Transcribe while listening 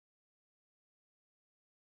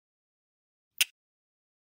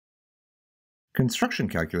Construction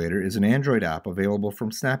Calculator is an Android app available from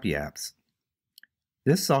Snappy Appz.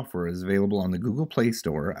 This software is available on the Google Play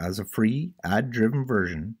Store as a free, ad-driven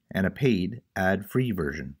version and a paid, ad-free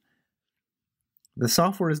version. The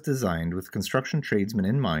software is designed with construction tradesmen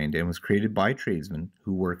in mind and was created by tradesmen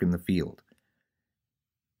who work in the field.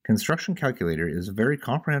 Construction Calculator is a very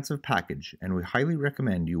comprehensive package, and we highly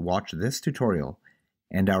recommend you watch this tutorial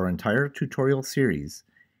and our entire tutorial series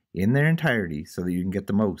in their entirety so that you can get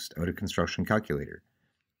the most out of Construction Calculator.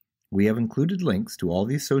 We have included links to all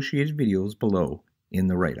the associated videos below in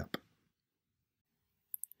the write-up.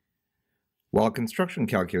 While Construction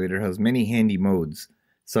Calculator has many handy modes,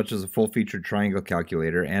 such as a full-featured triangle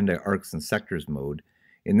calculator and an arcs and sectors mode,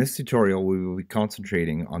 in this tutorial we will be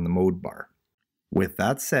concentrating on the mode bar. With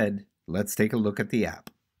that said, let's take a look at the app.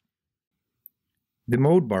 The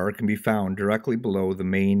mode bar can be found directly below the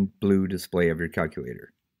main blue display of your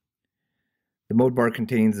calculator. The mode bar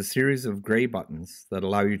contains a series of gray buttons that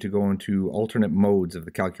allow you to go into alternate modes of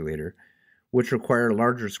the calculator, which require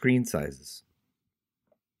larger screen sizes.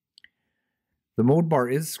 The mode bar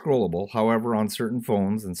is scrollable, however on certain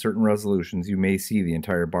phones and certain resolutions you may see the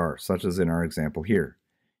entire bar, such as in our example here.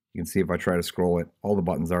 You can see if I try to scroll it, all the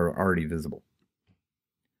buttons are already visible.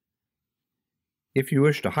 If you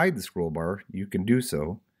wish to hide the scroll bar, you can do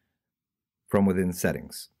so from within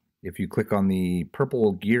Settings. If you click on the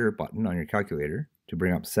purple gear button on your calculator to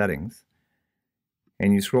bring up Settings,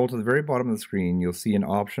 and you scroll to the very bottom of the screen, you'll see an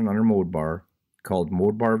option under Mode Bar called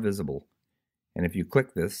Mode Bar Visible. And if you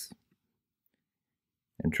click this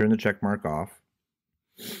and turn the check mark off,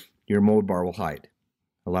 your mode bar will hide,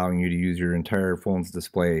 allowing you to use your entire phone's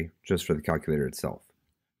display just for the calculator itself.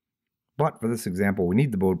 But for this example, we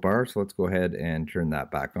need the mode bar, so let's go ahead and turn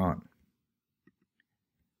that back on.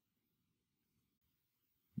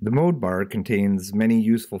 The mode bar contains many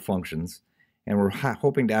useful functions, and we're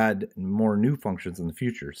hoping to add more new functions in the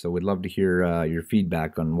future, so we'd love to hear your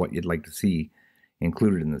feedback on what you'd like to see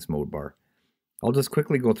included in this mode bar. I'll just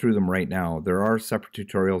quickly go through them right now. There are separate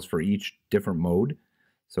tutorials for each different mode,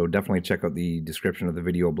 so definitely check out the description of the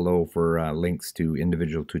video below for links to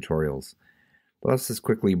individual tutorials. But let's just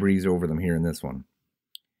quickly breeze over them here in this one.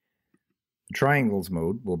 The triangles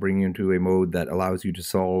mode will bring you into a mode that allows you to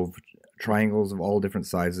solve triangles of all different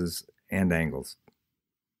sizes and angles.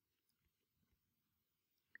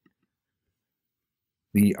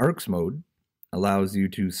 The arcs mode allows you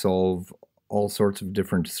to solve all sorts of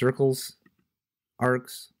different circles,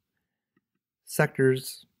 arcs,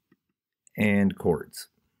 sectors, and chords.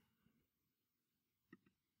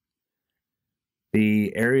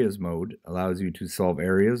 The areas mode allows you to solve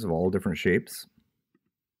areas of all different shapes.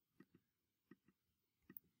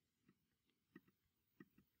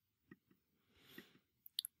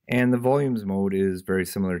 And the volumes mode is very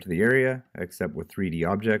similar to the area, except with 3D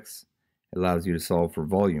objects. It allows you to solve for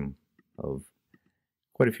volume of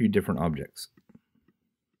quite a few different objects.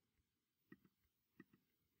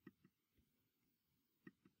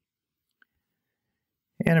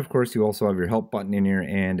 And of course you also have your help button in here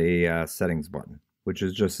and a settings button, which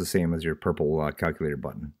is just the same as your purple calculator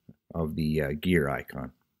button of the gear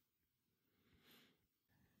icon.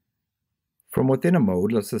 From within a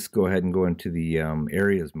mode, let's just go ahead and go into the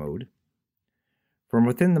areas mode. From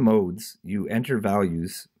within the modes, you enter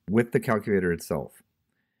values with the calculator itself.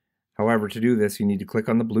 However, to do this, you need to click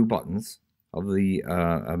on the blue buttons of the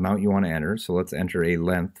amount you want to enter. So let's enter a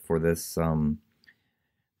length for this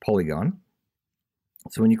polygon.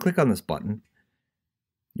 So when you click on this button,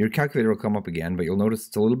 your calculator will come up again, but you'll notice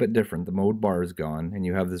it's a little bit different. The mode bar is gone, and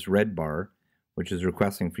you have this red bar, which is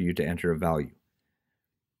requesting for you to enter a value.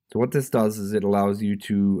 So what this does is it allows you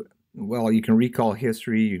to, well, you can recall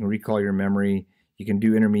history, you can recall your memory, you can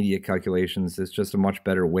do intermediate calculations. It's just a much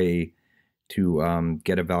better way to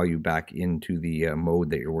get a value back into the mode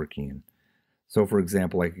that you're working in. So for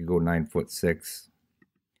example, I could go 9'6",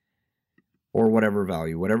 or whatever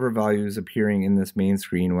value is appearing in this main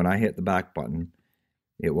screen. When I hit the back button,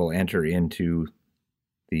 it will enter into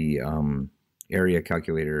the area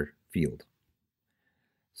calculator field.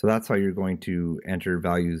 So that's how you're going to enter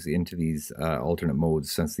values into these alternate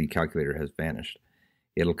modes since the calculator has vanished.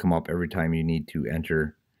 It'll come up every time you need to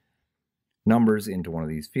enter numbers into one of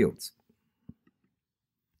these fields.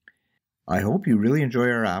 I hope you really enjoy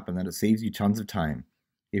our app and that it saves you tons of time.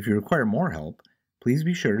 If you require more help, please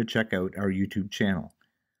be sure to check out our YouTube channel.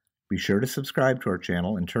 Be sure to subscribe to our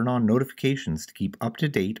channel and turn on notifications to keep up to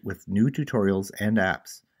date with new tutorials and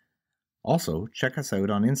apps. Also, check us out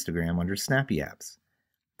on Instagram under Snappy Appz.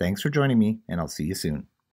 Thanks for joining me, and I'll see you soon.